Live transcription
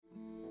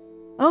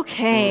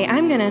Okay,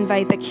 I'm going to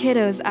invite the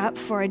kiddos up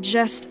for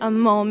just a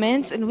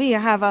moment, and we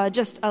have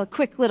just a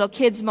quick little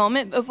kids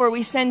moment before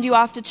we send you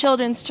off to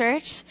Children's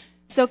Church.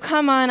 So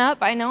come on up.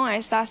 I know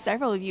I saw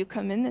several of you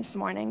come in this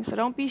morning, so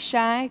don't be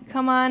shy.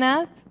 Come on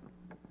up.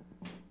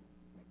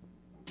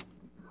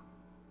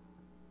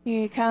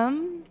 Here you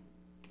come.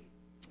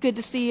 It's good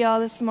to see you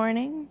all this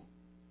morning.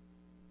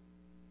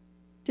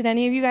 Did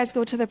any of you guys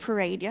go to the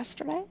parade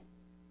yesterday?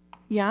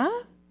 Yeah?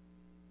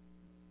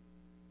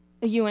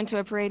 You went to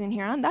a parade in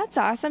Huron? That's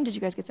awesome. Did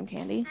you guys get some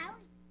candy?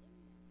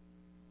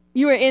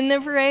 You were in the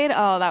parade?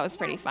 Oh, that was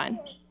pretty fun.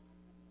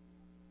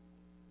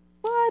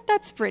 What?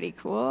 That's pretty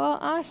cool.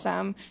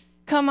 Awesome.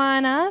 Come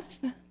on up.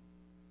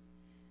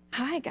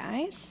 Hi,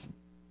 guys.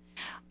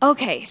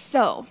 Okay,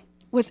 so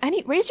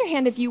raise your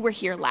hand if you were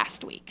here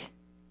last week.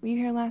 Were you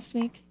here last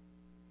week?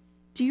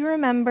 Do you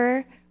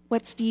remember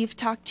what Steve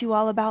talked to you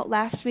all about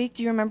last week?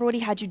 Do you remember what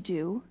he had you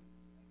do?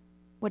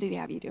 What did he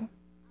have you do?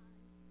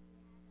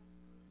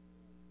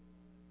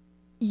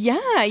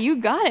 Yeah, you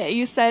got it.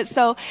 You said,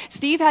 so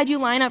Steve had you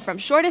line up from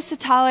shortest to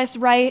tallest,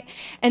 right?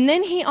 And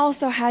then he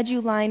also had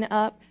you line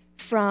up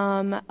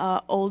from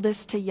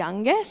oldest to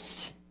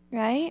youngest,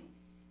 right?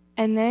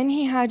 And then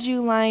he had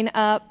you line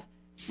up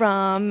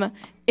from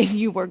if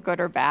you were good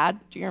or bad.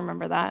 Do you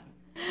remember that?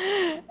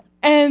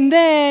 And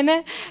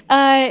then,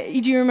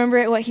 do you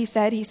remember what he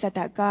said? He said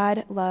that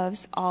God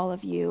loves all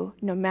of you,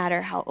 no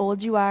matter how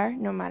old you are,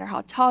 no matter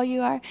how tall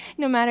you are,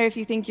 no matter if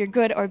you think you're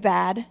good or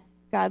bad.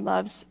 God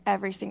loves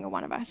every single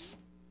one of us.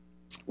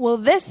 Well,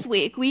 this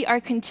week, we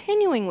are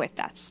continuing with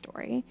that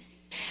story.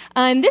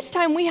 And this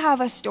time, we have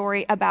a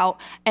story about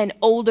an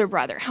older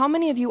brother. How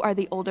many of you are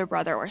the older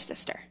brother or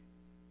sister?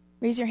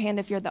 Raise your hand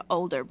if you're the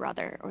older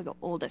brother or the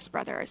oldest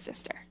brother or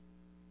sister.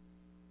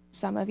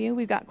 Some of you.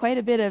 We've got quite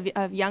a bit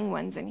of young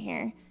ones in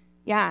here.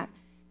 Yeah.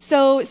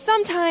 So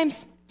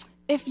sometimes,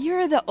 if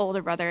you're the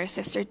older brother or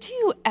sister, do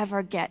you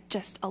ever get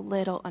just a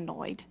little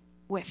annoyed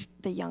with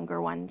the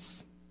younger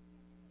ones?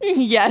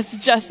 Yes,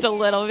 just a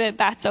little bit.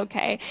 That's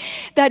okay.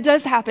 That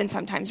does happen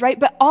sometimes, right?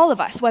 But all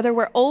of us, whether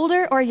we're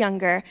older or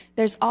younger,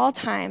 there's all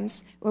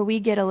times where we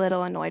get a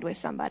little annoyed with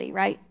somebody,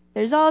 right?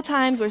 There's all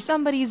times where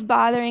somebody's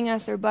bothering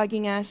us or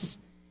bugging us,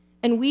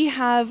 and we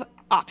have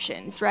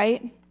options,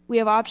 right? We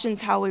have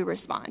options how we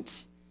respond.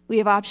 We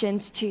have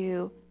options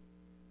to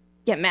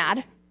get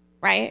mad,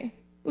 right?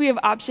 We have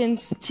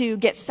options to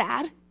get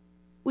sad.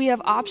 We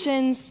have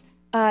options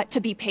to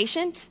be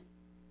patient.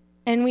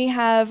 And we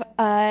have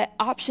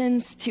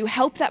options to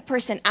help that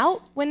person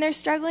out when they're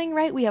struggling,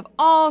 right? We have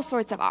all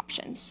sorts of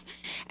options.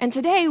 And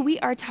today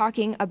we are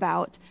talking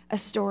about a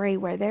story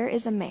where there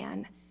is a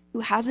man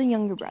who has a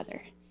younger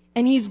brother,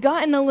 and he's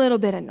gotten a little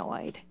bit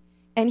annoyed,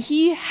 and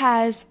he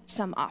has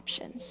some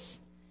options.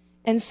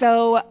 And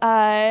so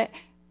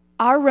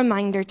our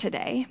reminder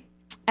today,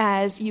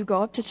 as you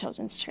go up to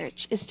Children's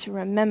Church, is to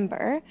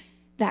remember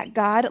that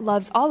God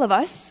loves all of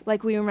us,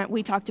 like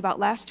we talked about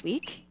last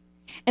week.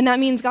 And that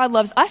means God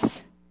loves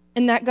us,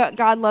 and that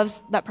God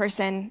loves that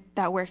person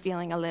that we're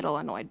feeling a little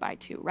annoyed by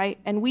too, right?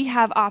 And we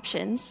have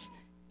options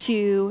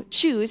to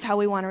choose how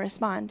we want to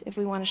respond, if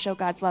we want to show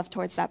God's love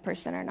towards that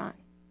person or not.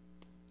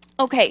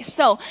 Okay,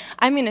 so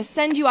I'm going to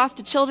send you off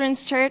to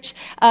Children's Church.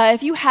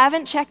 If you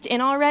haven't checked in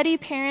already,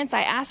 parents,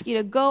 I ask you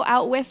to go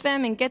out with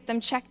them and get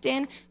them checked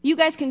in. You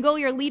guys can go.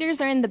 Your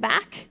leaders are in the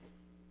back.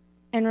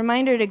 And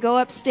reminder to go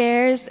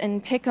upstairs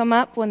and pick them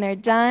up when they're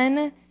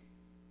done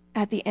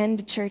at the end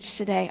of church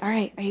today. All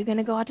right, are you going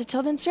to go out to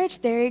Children's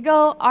Church? There you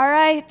go. All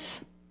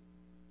right.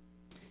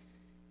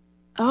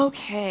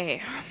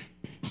 Okay.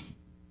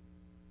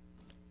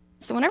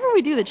 So whenever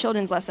we do the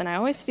children's lesson, I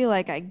always feel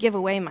like I give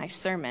away my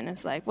sermon.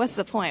 It's like, what's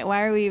the point?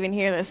 Why are we even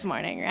here this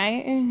morning,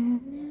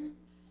 right?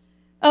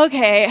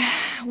 Okay,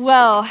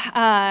 well,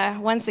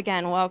 once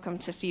again, welcome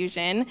to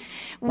Fusion.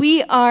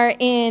 We are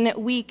in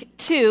week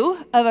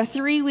 2 of a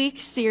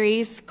 3-week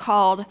series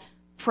called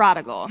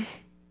Prodigal.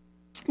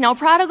 Now,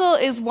 prodigal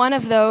is one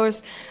of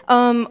those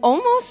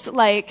almost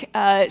like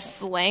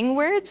slang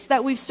words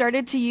that we've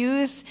started to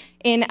use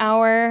in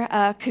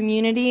our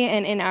community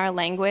and in our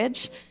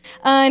language.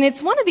 And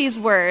it's one of these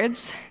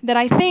words that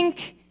I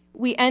think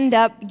we end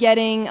up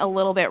getting a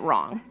little bit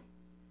wrong.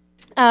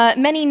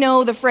 Many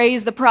know the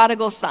phrase, the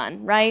prodigal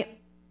son, right?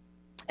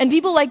 And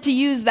people like to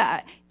use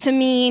that to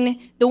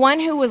mean the one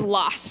who was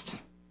lost,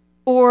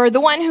 or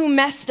the one who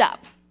messed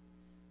up,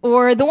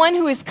 or the one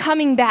who is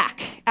coming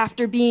back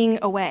after being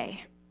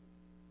away.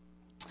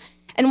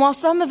 And while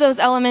some of those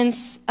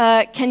elements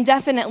can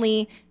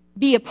definitely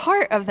be a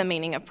part of the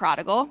meaning of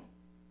prodigal,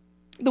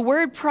 the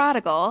word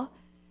prodigal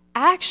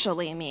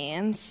actually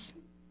means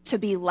to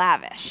be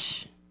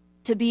lavish,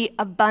 to be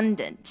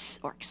abundant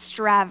or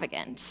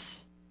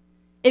extravagant.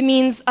 It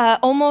means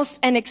almost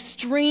an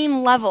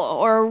extreme level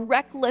or a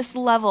reckless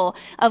level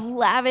of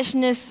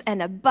lavishness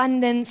and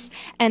abundance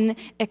and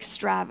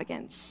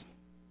extravagance.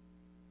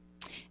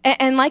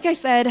 And like I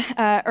said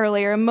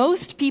earlier,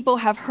 most people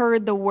have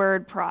heard the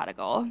word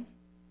prodigal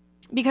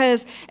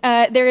because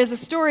there is a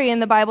story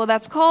in the Bible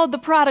that's called the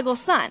prodigal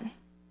son.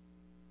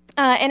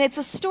 And it's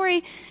a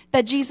story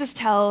that Jesus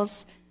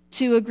tells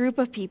to a group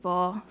of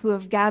people who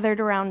have gathered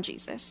around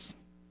Jesus.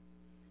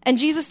 And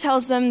Jesus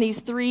tells them these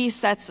three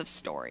sets of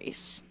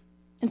stories.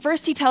 And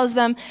first he tells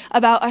them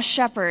about a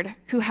shepherd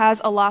who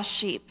has a lost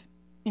sheep.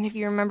 And if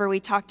you remember, we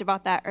talked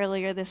about that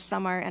earlier this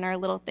summer in our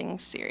Little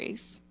Things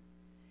series.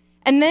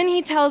 And then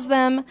he tells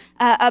them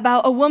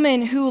about a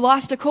woman who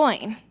lost a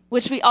coin,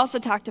 which we also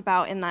talked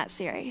about in that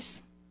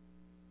series.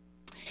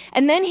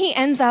 And then he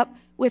ends up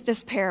with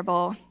this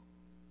parable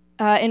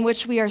in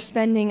which we are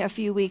spending a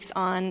few weeks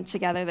on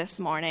together this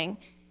morning.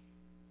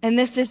 And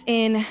this is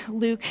in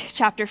Luke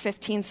chapter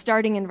 15,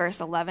 starting in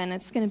verse 11.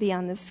 It's going to be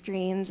on the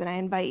screens, and I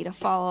invite you to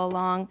follow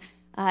along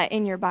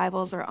in your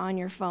Bibles or on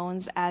your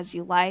phones as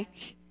you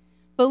like.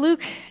 But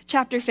Luke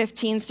chapter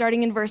 15,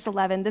 starting in verse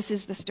 11, this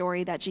is the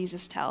story that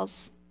Jesus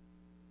tells.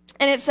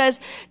 And it says,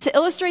 to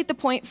illustrate the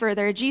point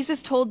further,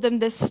 Jesus told them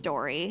this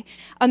story.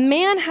 A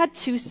man had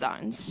 2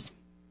 sons.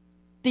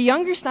 The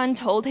younger son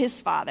told his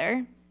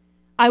father,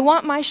 I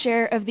want my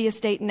share of the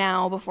estate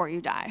now before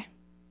you die.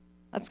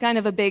 That's kind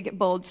of a big,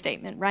 bold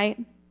statement, right?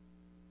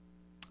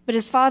 But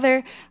his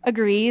father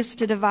agrees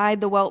to divide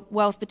the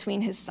wealth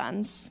between his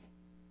sons.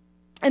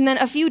 And then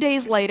a few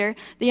days later,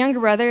 the younger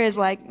brother is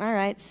like, all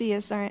right, see you,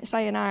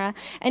 sayonara.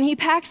 And he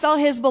packs all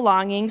his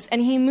belongings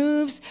and he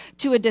moves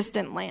to a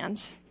distant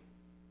land.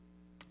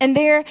 And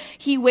there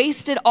he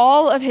wasted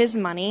all of his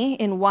money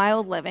in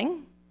wild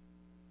living.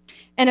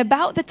 And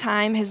about the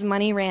time his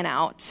money ran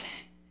out,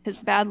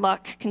 his bad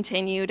luck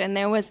continued, and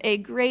there was a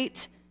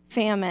great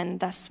famine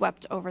that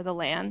swept over the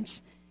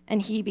land,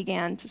 and he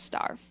began to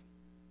starve.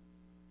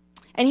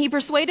 And he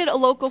persuaded a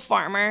local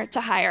farmer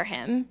to hire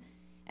him,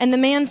 and the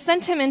man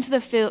sent him into the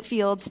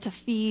fields to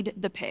feed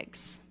the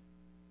pigs.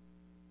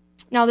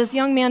 Now this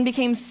young man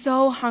became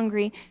so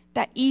hungry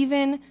that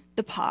even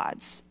the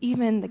pods,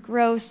 even the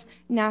gross,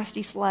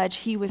 nasty sludge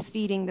he was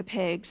feeding the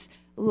pigs,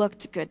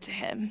 looked good to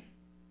him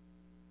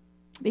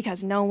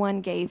because no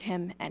one gave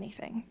him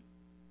anything.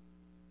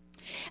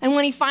 And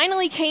when he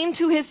finally came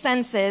to his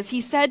senses, he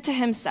said to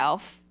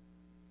himself,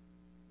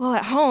 well,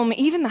 at home,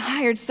 even the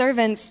hired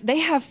servants, they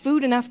have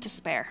food enough to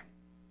spare.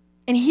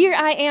 And here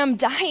I am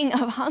dying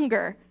of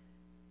hunger.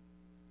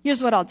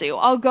 Here's what I'll do.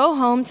 I'll go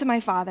home to my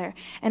father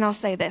and I'll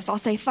say this. I'll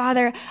say,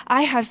 Father,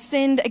 I have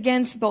sinned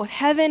against both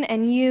heaven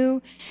and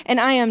you, and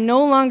I am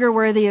no longer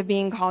worthy of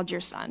being called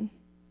your son.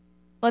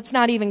 Let's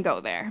not even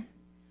go there.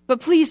 But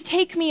please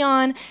take me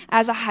on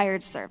as a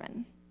hired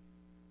servant.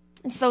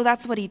 And so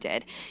that's what he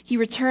did. He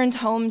returned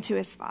home to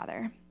his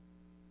father,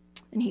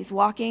 and he's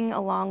walking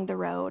along the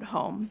road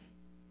home.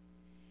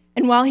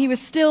 And while he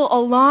was still a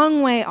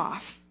long way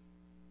off,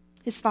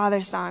 his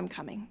father saw him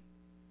coming.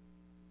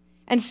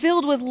 And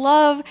filled with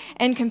love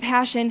and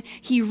compassion,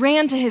 he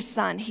ran to his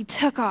son. He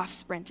took off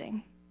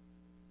sprinting.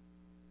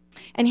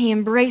 And he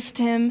embraced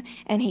him,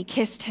 and he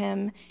kissed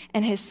him.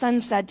 And his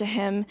son said to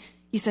him,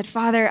 he said,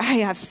 Father, I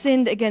have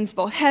sinned against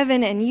both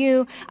heaven and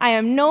you. I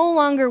am no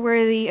longer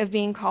worthy of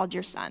being called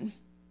your son.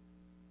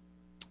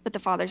 But the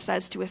father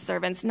says to his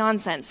servants,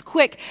 nonsense.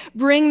 Quick,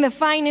 bring the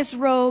finest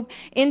robe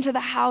into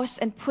the house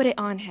and put it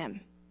on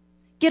him.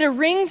 Get a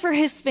ring for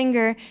his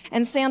finger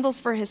and sandals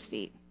for his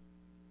feet.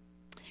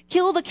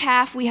 Kill the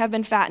calf we have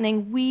been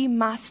fattening. We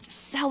must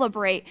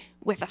celebrate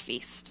with a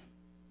feast.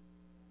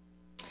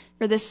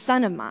 For this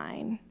son of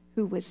mine,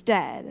 who was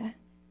dead,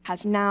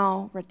 has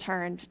now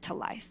returned to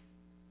life.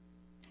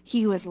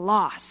 He was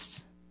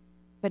lost,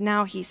 but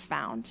now he's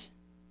found.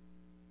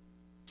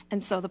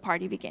 And so the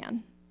party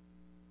began.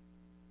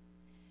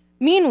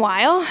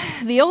 Meanwhile,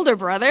 the older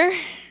brother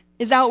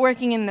is out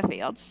working in the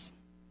fields.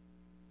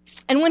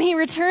 And when he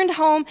returned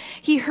home,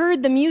 he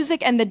heard the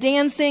music and the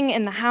dancing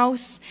in the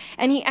house,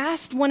 and he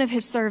asked one of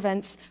his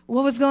servants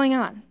what was going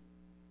on.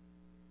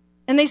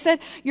 And they said,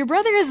 your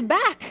brother is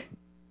back,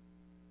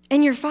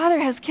 and your father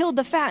has killed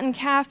the fattened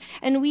calf,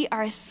 and we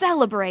are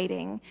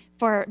celebrating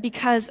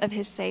because of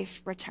his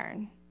safe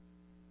return.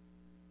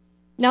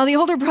 Now the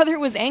older brother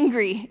was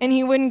angry, and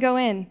he wouldn't go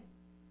in.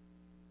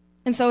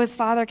 And so his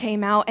father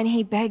came out, and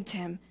he begged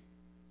him.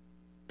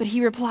 But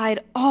he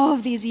replied, all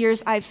of these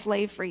years I've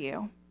slaved for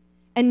you,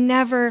 and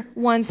never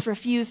once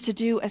refused to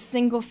do a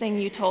single thing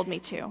you told me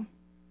to.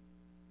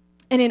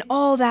 And in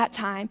all that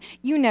time,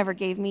 you never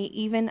gave me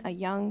even a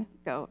young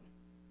goat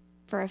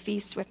for a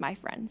feast with my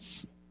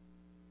friends.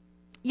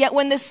 Yet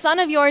when this son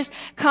of yours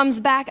comes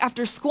back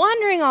after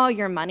squandering all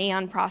your money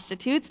on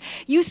prostitutes,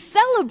 you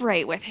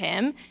celebrate with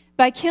him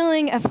by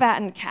killing a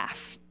fattened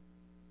calf.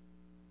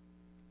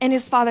 And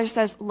his father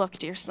says, look,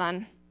 dear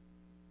son,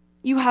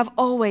 you have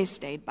always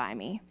stayed by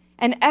me,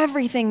 and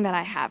everything that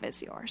I have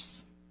is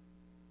yours.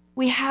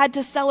 We had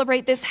to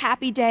celebrate this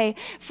happy day,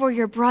 for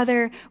your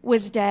brother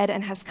was dead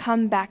and has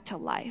come back to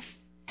life.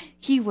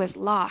 He was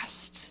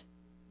lost,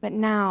 but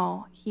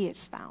now he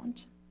is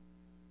found.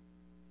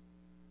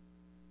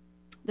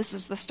 This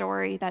is the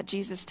story that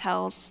Jesus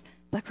tells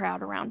the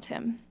crowd around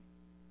him.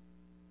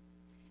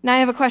 Now, I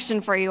have a question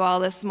for you all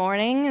this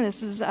morning.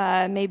 This is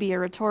maybe a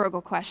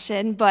rhetorical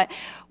question, but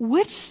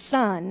which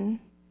son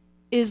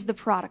is the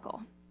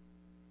prodigal?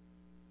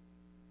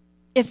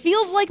 It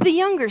feels like the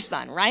younger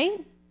son,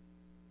 right?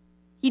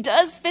 He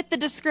does fit the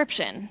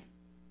description.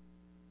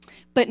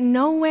 But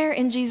nowhere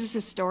in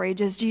Jesus' story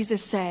does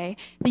Jesus say,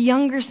 the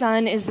younger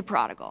son is the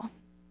prodigal.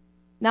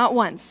 Not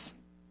once.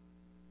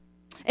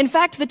 In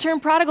fact, the term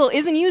prodigal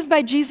isn't used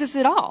by Jesus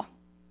at all.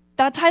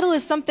 That title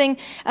is something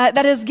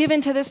that is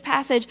given to this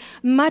passage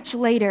much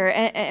later,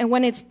 and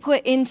when it's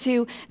put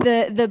into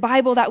the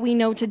Bible that we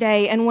know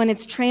today, and when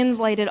it's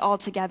translated all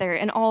together,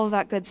 and all of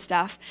that good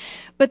stuff.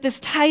 But this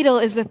title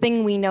is the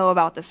thing we know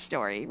about this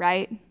story,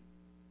 right?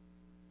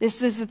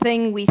 This is the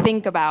thing we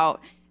think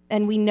about,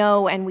 and we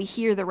know, and we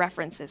hear the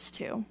references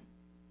to.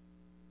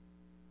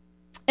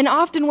 And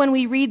often when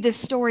we read this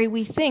story,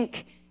 we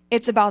think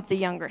it's about the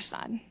younger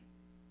son,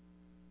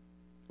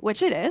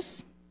 which it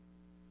is.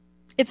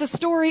 It's a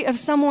story of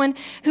someone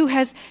who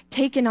has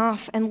taken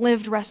off and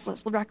lived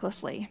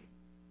recklessly.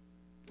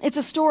 It's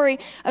a story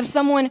of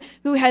someone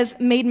who has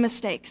made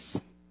mistakes.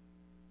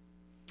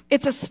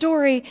 It's a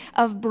story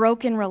of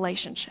broken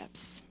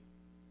relationships.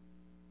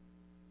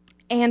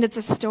 And it's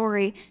a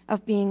story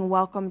of being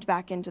welcomed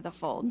back into the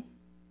fold.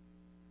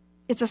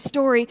 It's a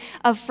story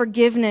of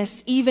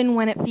forgiveness even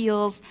when it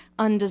feels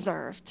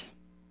undeserved.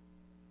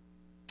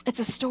 It's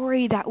a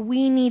story that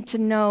we need to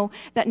know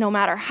that no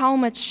matter how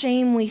much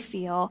shame we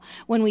feel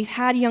when we've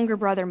had younger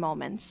brother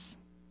moments,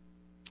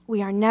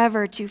 we are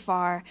never too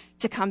far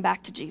to come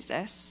back to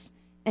Jesus,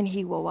 and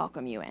he will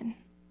welcome you in.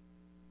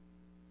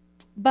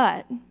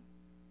 But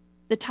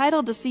the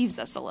title deceives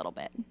us a little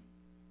bit.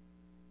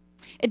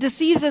 It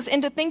deceives us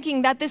into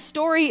thinking that this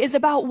story is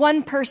about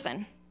one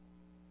person.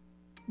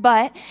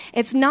 But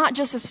it's not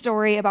just a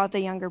story about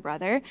the younger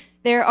brother.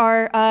 There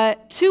are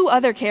two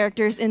other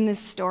characters in this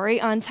story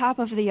on top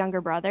of the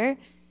younger brother.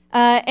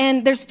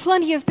 And there's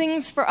plenty of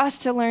things for us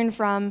to learn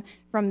from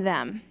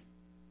them.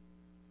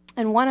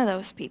 And one of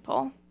those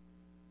people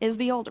is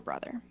the older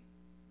brother.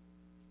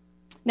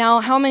 Now,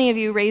 how many of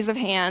you, raise of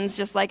hands,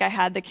 just like I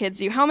had the kids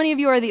do, how many of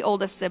you are the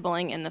oldest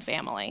sibling in the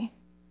family?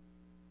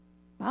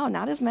 Wow,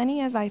 not as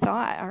many as I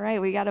thought. All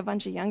right, we got a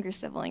bunch of younger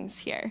siblings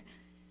here.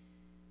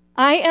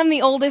 I am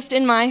the oldest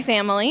in my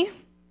family,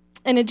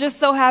 and it just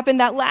so happened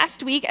that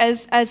last week,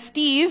 as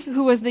Steve,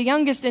 who was the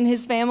youngest in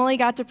his family,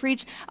 got to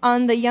preach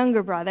on the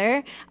younger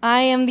brother, I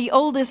am the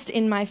oldest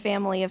in my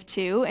family of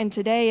two, and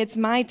today it's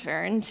my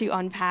turn to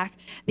unpack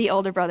the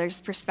older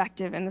brother's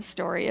perspective in the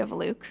story of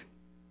Luke.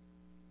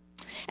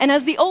 And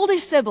as the older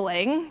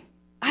sibling,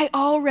 I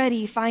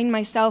already find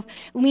myself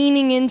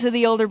leaning into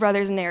the older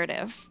brother's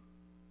narrative.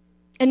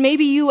 And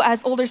maybe you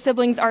as older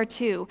siblings are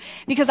too,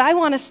 because I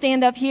want to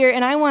stand up here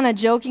and I want to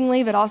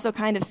jokingly but also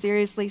kind of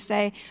seriously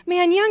say,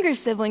 man, younger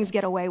siblings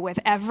get away with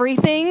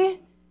everything.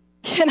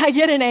 Can I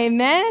get an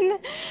amen?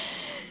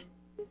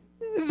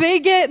 They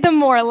get the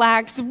more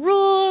lax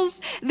rules,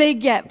 they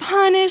get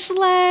punished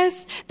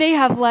less, they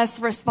have less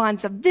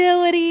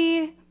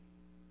responsibility.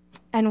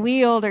 And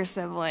we older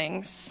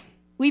siblings,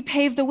 we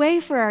pave the way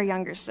for our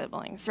younger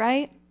siblings,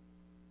 right?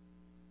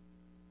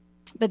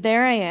 But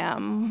there I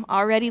am,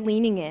 already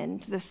leaning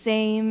into the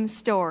same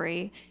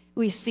story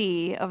we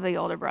see of the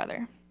older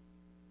brother.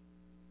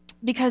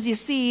 Because you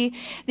see,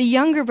 the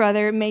younger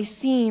brother may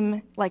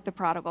seem like the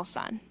prodigal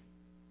son.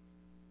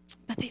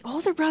 But the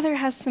older brother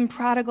has some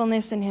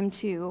prodigalness in him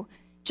too,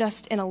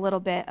 just in a little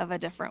bit of a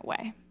different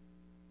way.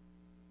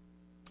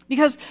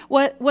 Because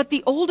what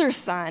the older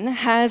son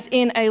has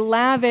in a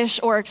lavish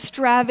or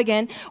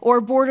extravagant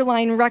or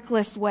borderline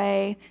reckless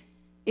way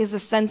is a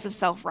sense of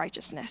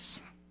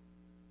self-righteousness.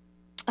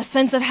 A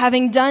sense of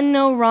having done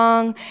no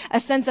wrong, a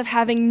sense of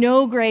having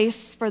no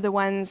grace for the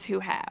ones who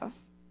have.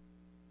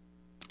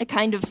 A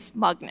kind of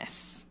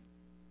smugness,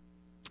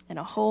 and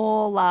a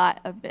whole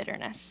lot of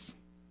bitterness.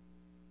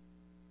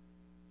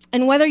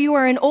 And whether you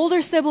are an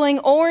older sibling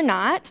or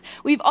not,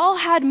 we've all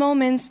had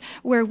moments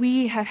where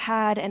we have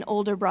had an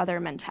older brother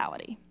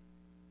mentality.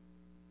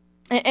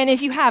 And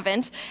if you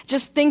haven't,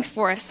 just think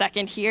for a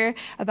second here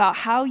about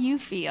how you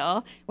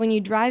feel when you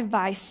drive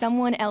by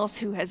someone else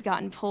who has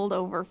gotten pulled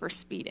over for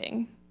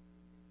speeding.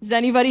 Does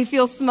anybody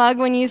feel smug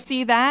when you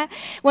see that?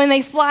 When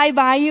they fly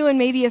by you and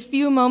maybe a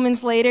few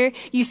moments later,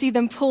 you see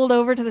them pulled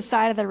over to the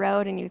side of the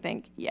road and you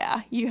think,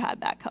 yeah, you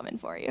had that coming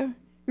for you,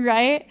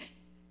 right?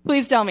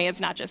 Please tell me it's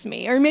not just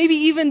me. Or maybe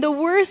even the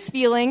worst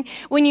feeling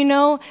when you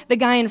know the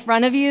guy in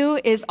front of you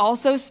is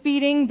also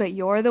speeding, but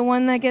you're the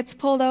one that gets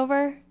pulled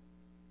over.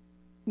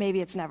 Maybe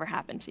it's never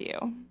happened to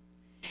you.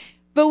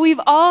 But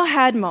we've all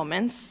had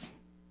moments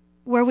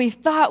where we've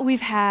thought we've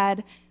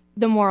had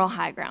the moral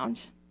high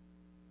ground.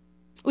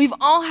 We've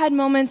all had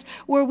moments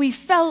where we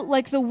felt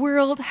like the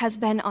world has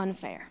been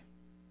unfair.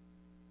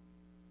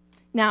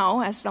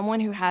 Now, as someone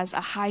who has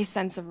a high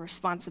sense of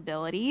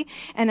responsibility,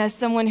 and as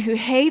someone who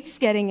hates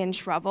getting in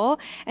trouble,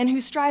 and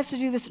who strives to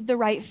do the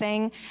right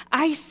thing,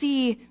 I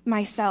see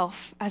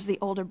myself as the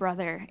older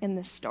brother in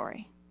this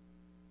story.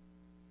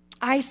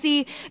 I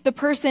see the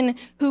person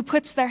who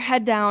puts their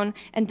head down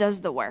and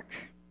does the work.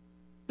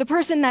 The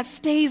person that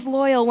stays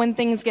loyal when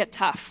things get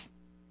tough.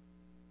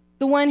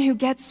 The one who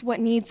gets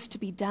what needs to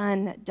be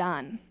done,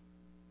 done.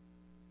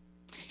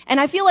 And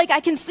I feel like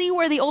I can see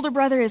where the older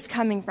brother is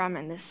coming from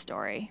in this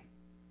story.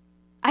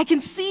 I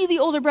can see the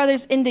older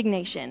brother's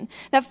indignation,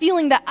 that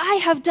feeling that I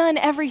have done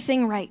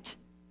everything right,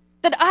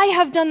 that I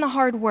have done the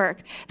hard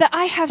work, that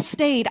I have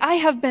stayed, I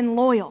have been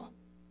loyal.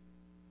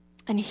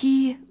 And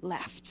he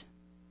left.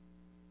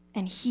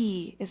 And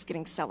he is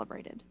getting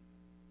celebrated.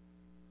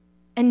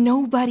 And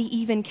nobody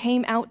even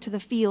came out to the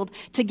field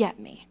to get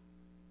me.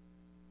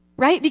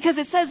 Right? Because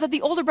it says that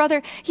the older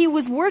brother, he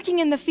was working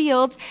in the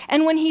fields,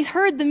 and when he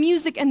heard the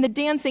music and the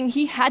dancing,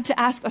 he had to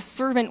ask a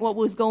servant what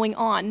was going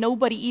on.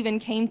 Nobody even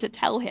came to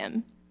tell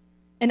him.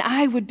 And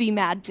I would be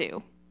mad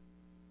too.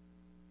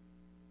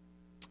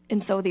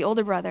 And so the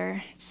older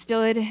brother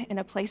stood in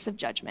a place of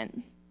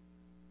judgment,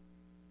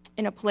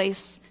 in a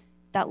place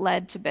that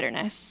led to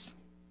bitterness.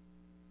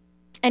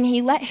 And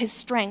he let his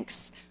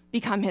strengths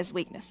become his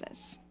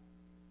weaknesses.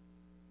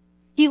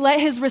 He let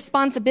his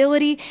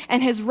responsibility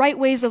and his right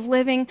ways of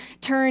living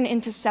turn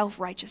into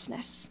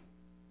self-righteousness.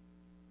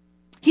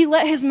 He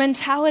let his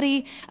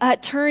mentality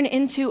turn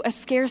into a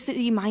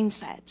scarcity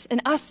mindset,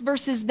 an us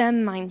versus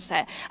them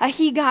mindset, a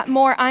he got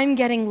more, I'm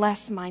getting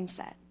less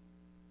mindset.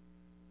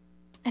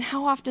 And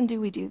how often do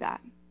we do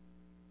that?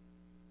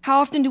 How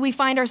often do we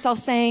find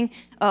ourselves saying,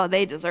 oh,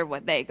 they deserve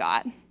what they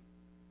got?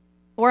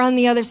 Or on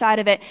the other side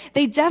of it,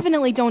 they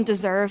definitely don't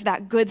deserve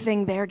that good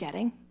thing they're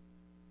getting.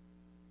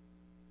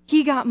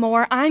 He got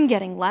more, I'm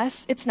getting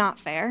less. It's not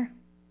fair.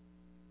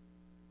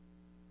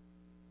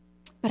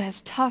 But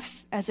as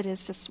tough as it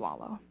is to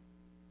swallow,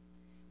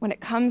 when it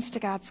comes to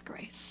God's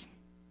grace,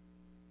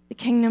 the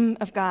kingdom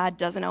of God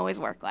doesn't always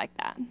work like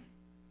that.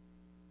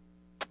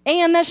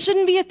 And that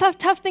shouldn't be a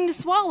tough thing to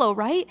swallow,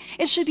 right?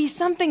 It should be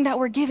something that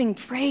we're giving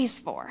praise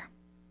for.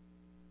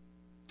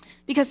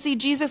 Because, see,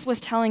 Jesus was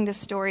telling this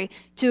story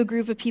to a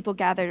group of people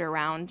gathered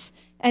around,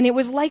 and it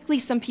was likely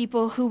some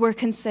people who were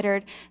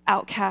considered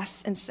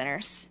outcasts and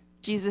sinners.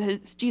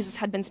 Jesus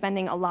had been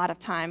spending a lot of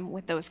time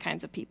with those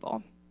kinds of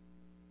people.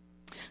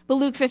 But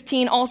Luke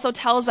 15 also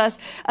tells us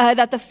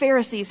that the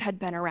Pharisees had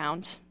been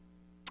around,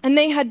 and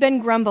they had been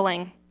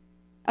grumbling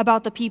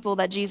about the people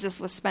that Jesus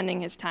was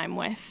spending his time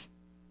with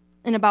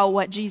and about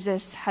what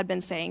Jesus had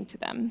been saying to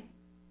them.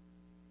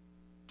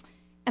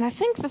 And I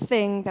think the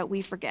thing that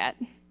we forget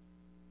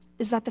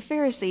is that the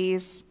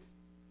Pharisees,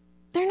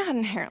 they're not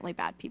inherently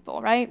bad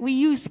people, right? We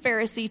use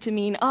Pharisee to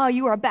mean, oh,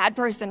 you are a bad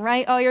person,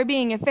 right? Oh, you're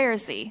being a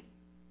Pharisee.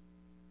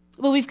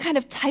 Well, we've kind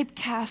of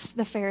typecast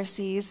the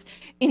Pharisees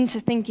into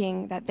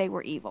thinking that they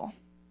were evil.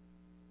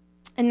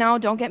 And now,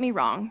 don't get me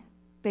wrong,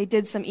 they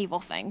did some evil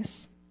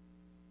things.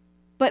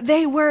 But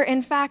they were,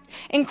 in fact,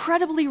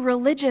 incredibly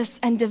religious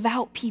and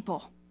devout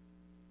people.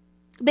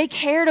 They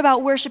cared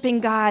about worshiping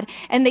God,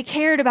 and they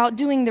cared about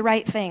doing the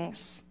right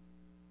things.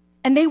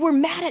 And they were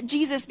mad at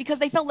Jesus because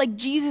they felt like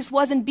Jesus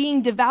wasn't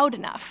being devout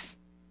enough.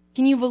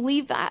 Can you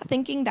believe that?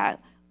 Thinking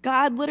that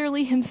God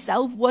literally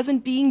himself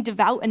wasn't being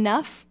devout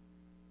enough?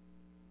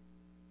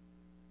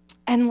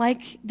 And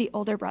like the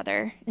older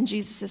brother in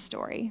Jesus'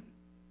 story,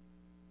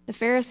 the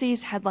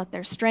Pharisees had let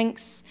their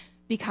strengths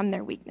become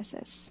their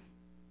weaknesses.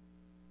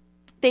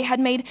 They had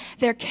made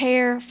their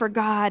care for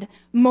God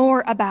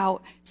more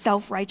about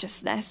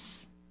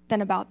self-righteousness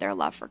than about their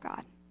love for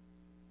God.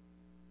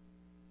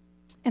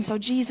 And so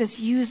Jesus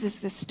uses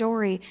this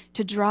story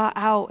to draw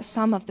out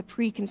some of the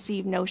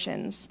preconceived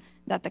notions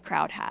that the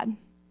crowd had.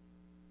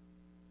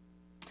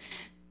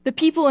 The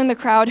people in the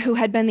crowd who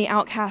had been the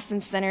outcasts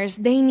and sinners,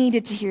 they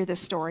needed to hear the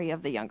story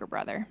of the younger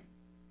brother.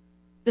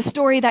 The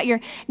story that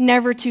you're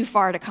never too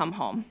far to come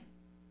home.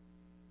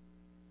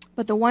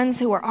 But the ones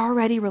who were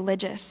already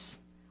religious,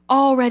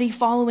 already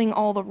following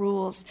all the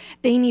rules,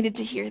 they needed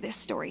to hear this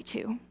story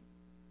too.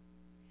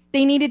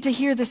 They needed to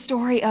hear the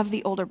story of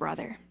the older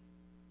brother.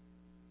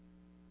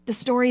 The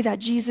story that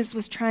Jesus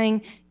was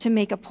trying to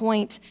make a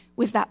point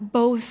was that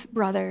both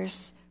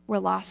brothers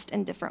were lost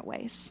in different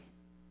ways.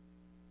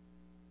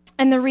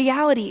 And the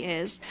reality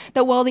is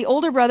that while the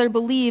older brother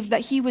believed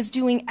that he was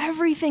doing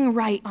everything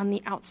right on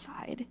the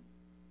outside,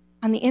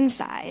 on the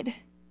inside,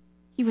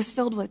 he was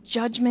filled with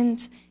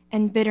judgment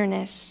and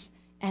bitterness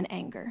and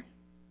anger.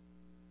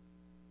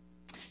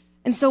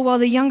 And so while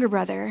the younger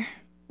brother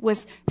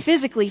was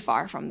physically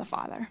far from the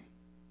father,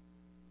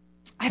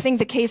 I think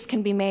the case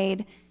can be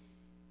made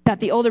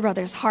that the older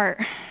brother's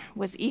heart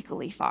was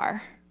equally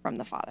far from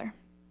the father.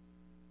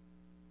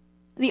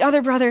 The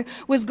other brother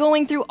was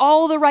going through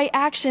all the right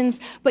actions,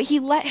 but he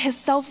let his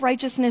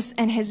self-righteousness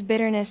and his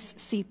bitterness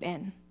seep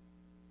in.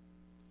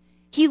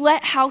 He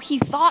let how he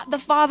thought the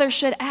father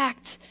should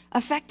act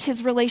affect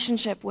his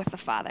relationship with the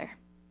father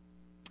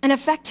and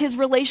affect his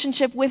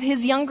relationship with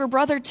his younger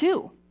brother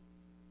too.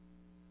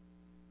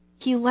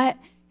 He let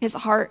his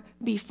heart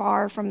be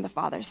far from the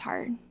father's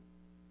heart,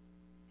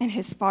 and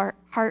his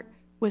heart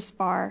was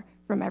far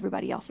from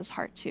everybody else's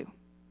heart too.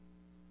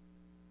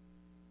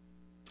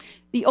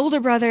 The older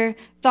brother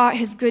thought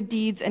his good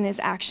deeds and his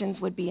actions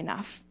would be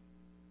enough.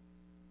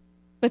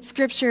 But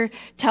Scripture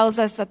tells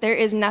us that there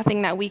is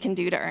nothing that we can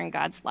do to earn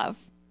God's love.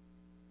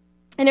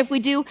 And if we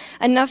do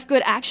enough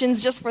good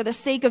actions just for the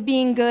sake of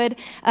being good,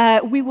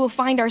 we will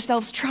find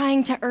ourselves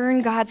trying to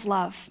earn God's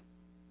love.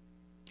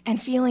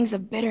 And feelings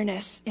of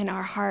bitterness in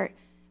our heart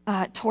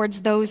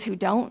towards those who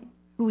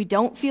we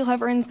don't feel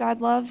have earned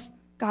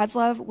God's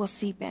love will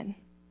seep in.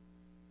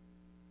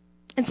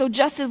 And so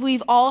just as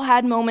we've all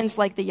had moments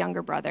like the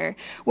younger brother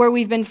where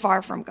we've been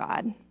far from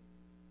God,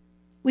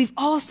 we've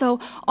also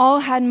all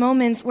had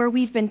moments where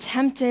we've been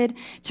tempted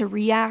to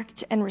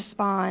react and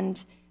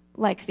respond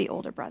like the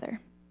older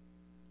brother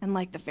and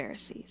like the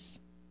Pharisees.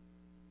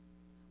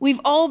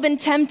 We've all been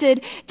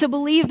tempted to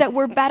believe that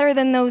we're better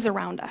than those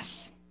around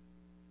us.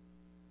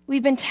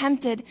 We've been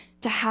tempted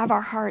to have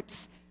our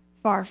hearts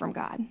far from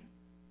God.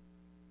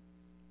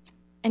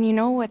 And you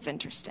know what's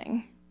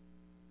interesting?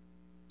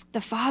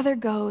 The Father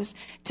goes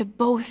to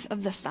both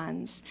of the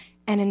sons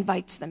and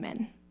invites them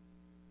in.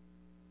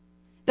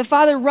 The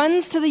Father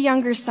runs to the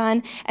younger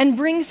son and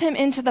brings him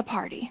into the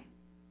party.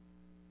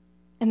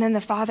 And then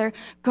the Father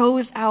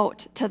goes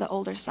out to the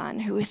older son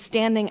who is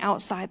standing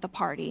outside the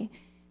party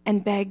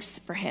and begs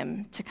for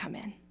him to come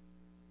in.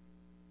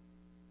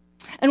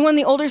 And when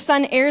the older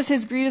son airs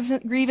his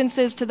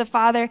grievances to the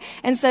father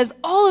and says,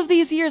 all of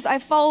these years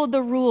I've followed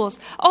the rules.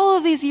 All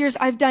of these years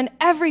I've done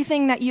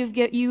everything that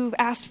you've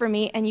asked for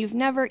me, and you've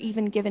never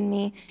even given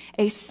me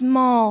a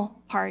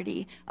small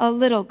party, a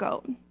little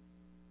goat.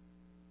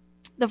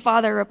 The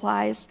father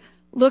replies,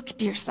 look,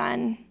 dear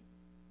son,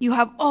 you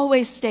have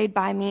always stayed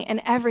by me,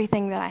 and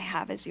everything that I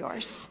have is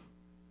yours.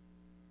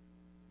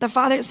 The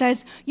father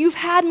says, you've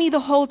had me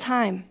the whole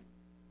time.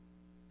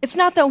 It's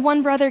not that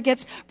one brother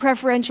gets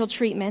preferential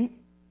treatment.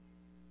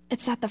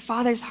 It's that the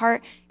Father's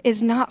heart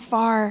is not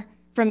far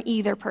from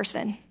either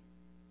person.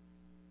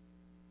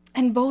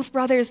 And both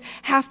brothers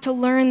have to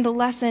learn the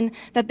lesson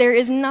that there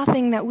is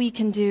nothing that we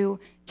can do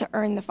to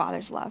earn the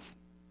Father's love.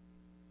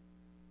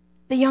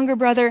 The younger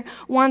brother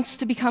wants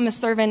to become a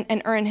servant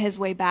and earn his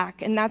way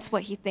back, and that's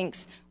what he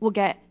thinks will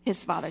get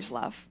his father's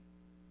love.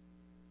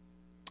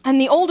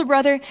 And the older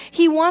brother,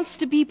 he wants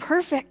to be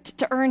perfect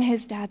to earn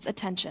his dad's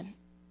attention.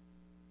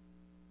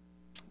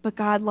 But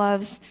God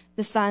loves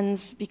the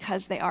sons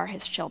because they are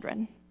his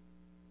children.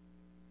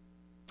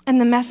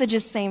 And the message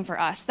is same for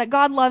us, that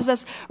God loves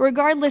us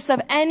regardless of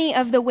any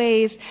of the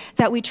ways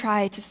that we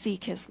try to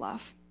seek his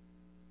love.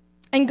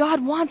 And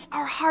God wants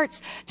our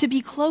hearts to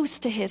be close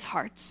to his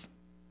hearts.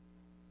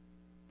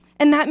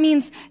 And that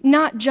means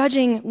not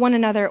judging one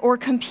another or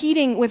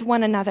competing with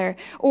one another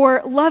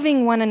or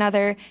loving one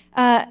another.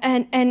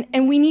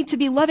 And we need to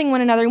be loving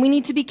one another. And we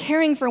need to be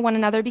caring for one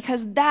another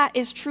because that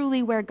is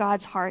truly where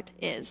God's heart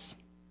is.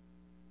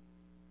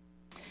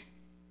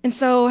 And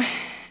so,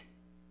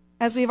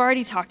 as we've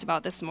already talked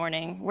about this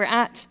morning, we're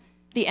at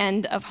the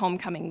end of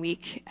homecoming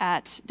week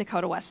at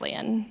Dakota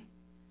Wesleyan.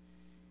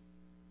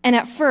 And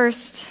at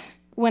first,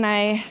 when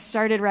I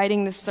started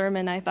writing this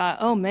sermon, I thought,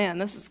 oh man,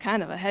 this is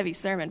kind of a heavy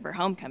sermon for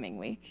homecoming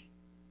week.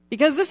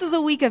 Because this is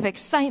a week of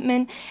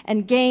excitement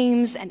and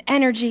games and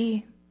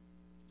energy.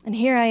 And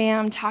here I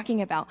am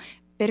talking about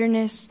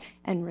bitterness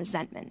and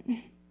resentment.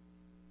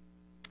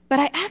 But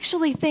I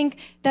actually think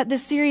that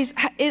this series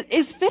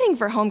is fitting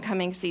for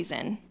homecoming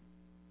season.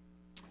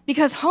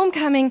 Because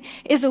homecoming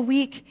is a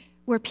week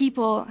where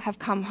people have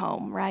come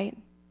home, right?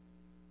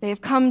 They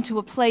have come to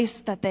a place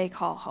that they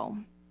call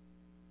home.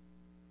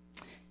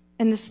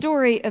 And the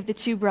story of the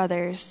two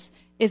brothers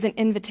is an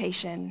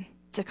invitation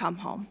to come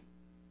home.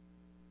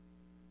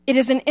 It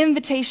is an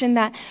invitation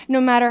that no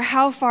matter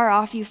how far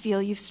off you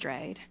feel you've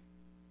strayed,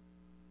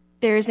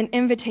 there is an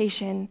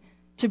invitation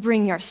to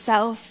bring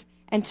yourself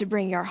and to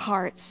bring your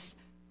hearts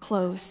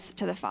close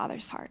to the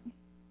Father's heart.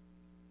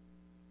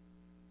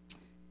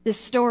 This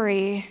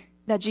story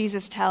that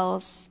Jesus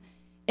tells,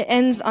 it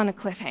ends on a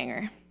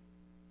cliffhanger.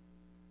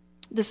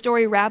 The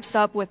story wraps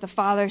up with the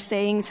father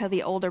saying to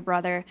the older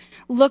brother,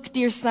 look,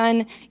 dear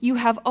son, you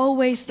have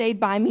always stayed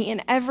by me,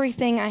 and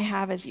everything I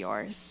have is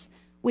yours.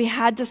 We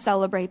had to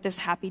celebrate this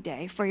happy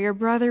day, for your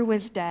brother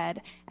was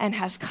dead and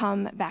has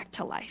come back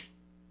to life.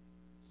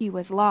 He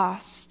was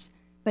lost,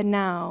 but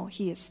now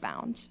he is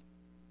found.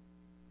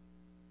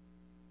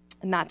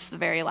 And that's the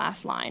very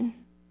last line.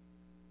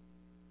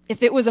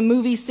 If it was a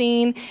movie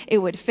scene, it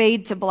would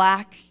fade to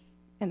black,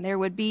 and there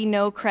would be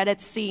no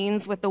credits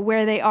scenes with the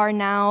where they are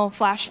now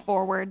flash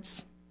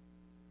forwards.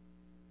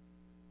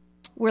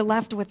 We're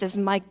left with this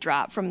mic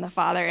drop from the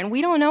father, and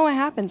we don't know what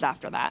happens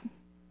after that.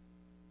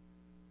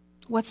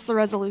 What's the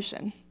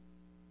resolution?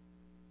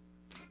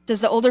 Does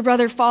the older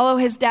brother follow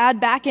his dad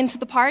back into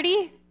the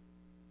party?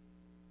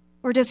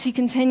 Or does he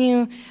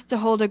continue to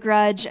hold a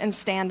grudge and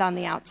stand on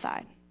the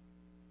outside?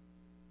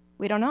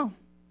 We don't know.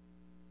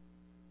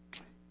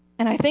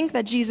 And I think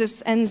that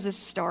Jesus ends this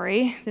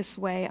story this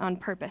way on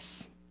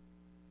purpose.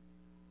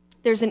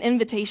 There's an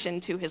invitation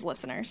to his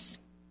listeners,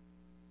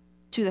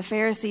 to the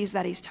Pharisees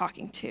that he's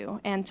talking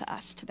to, and to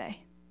us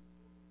today.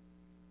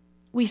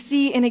 We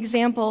see an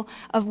example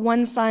of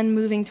one son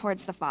moving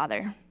towards the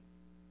Father.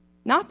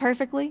 Not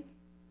perfectly,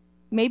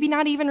 maybe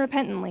not even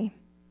repentantly,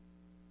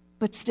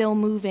 but still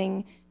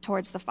moving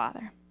towards the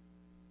Father.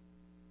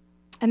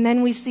 And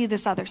then we see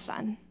this other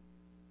son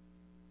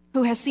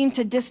who has seemed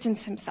to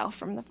distance himself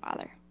from the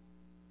Father.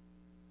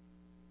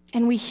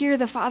 And we hear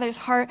the Father's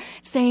heart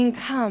saying,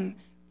 come,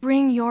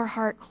 bring your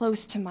heart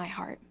close to my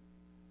heart.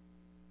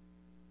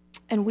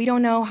 And we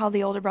don't know how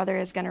the older brother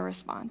is going to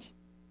respond.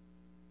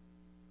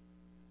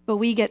 But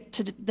we get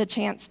the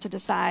chance to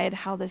decide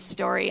how this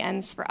story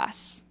ends for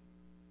us.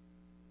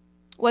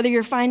 Whether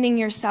you're finding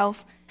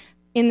yourself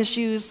in the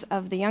shoes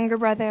of the younger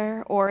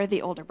brother or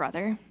the older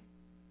brother,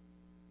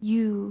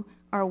 you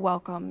are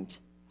welcomed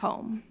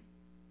home.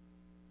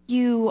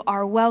 You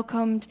are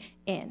welcomed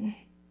in,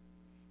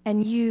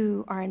 and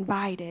you are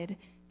invited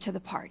to the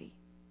party.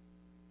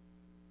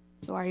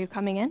 So are you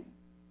coming in?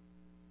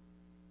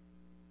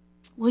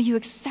 Will you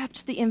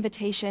accept the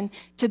invitation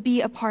to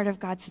be a part of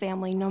God's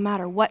family no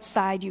matter what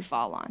side you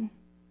fall on?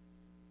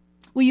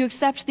 Will you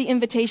accept the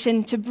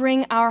invitation to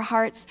bring our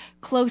hearts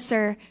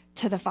closer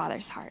to the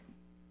Father's heart?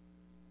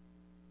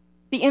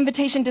 The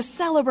invitation to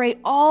celebrate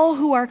all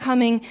who are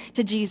coming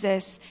to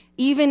Jesus,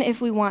 even if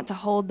we want to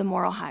hold the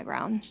moral high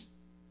ground,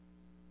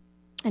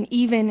 and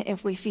even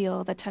if we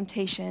feel the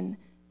temptation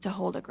to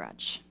hold a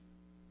grudge.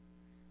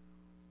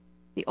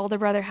 The older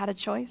brother had a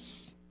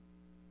choice,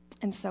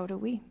 and so do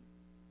we.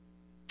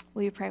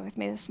 Will you pray with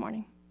me this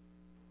morning?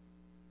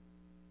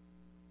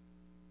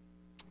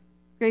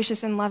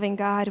 Gracious and loving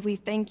God, we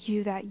thank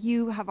you that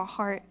you have a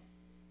heart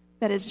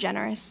that is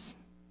generous,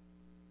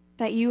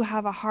 that you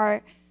have a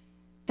heart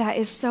that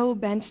is so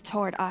bent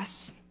toward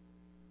us,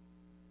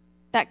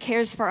 that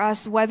cares for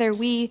us whether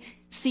we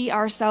see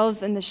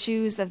ourselves in the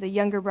shoes of the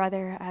younger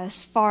brother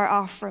as far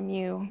off from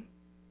you,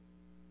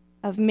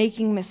 of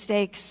making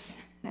mistakes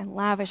and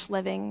lavish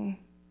living,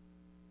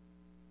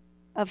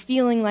 of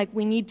feeling like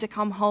we need to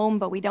come home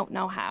but we don't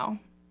know how.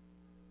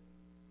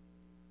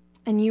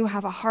 And you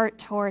have a heart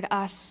toward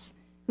us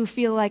who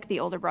feel like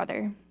the older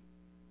brother,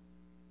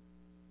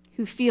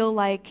 who feel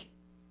like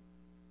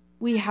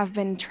we have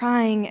been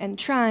trying and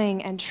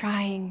trying and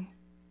trying,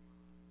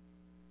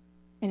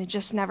 and it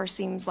just never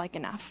seems like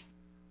enough.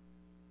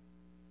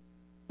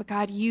 But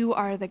God, you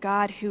are the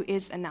God who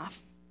is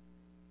enough.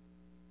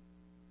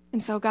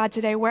 And so God,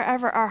 today,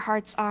 wherever our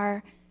hearts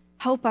are,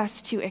 help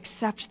us to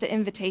accept the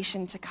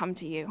invitation to come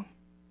to you.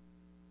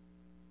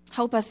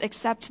 Help us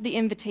accept the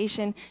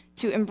invitation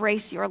to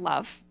embrace your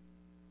love.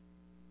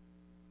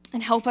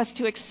 And help us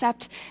to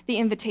accept the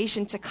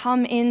invitation to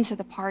come into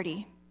the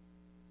party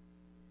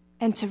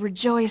and to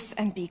rejoice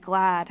and be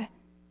glad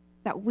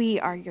that we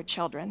are your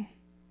children.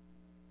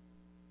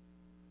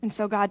 And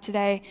so, God,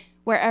 today,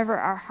 wherever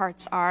our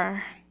hearts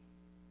are,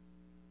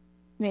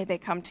 may they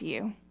come to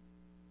you.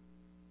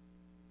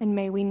 And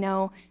may we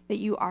know that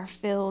you are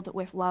filled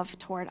with love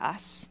toward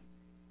us.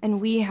 And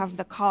we have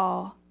the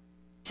call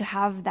to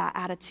have that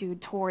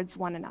attitude towards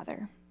one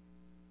another.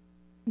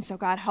 And so,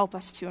 God, help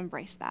us to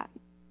embrace that.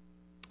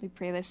 We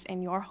pray this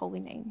in your holy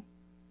name.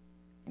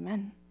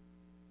 Amen.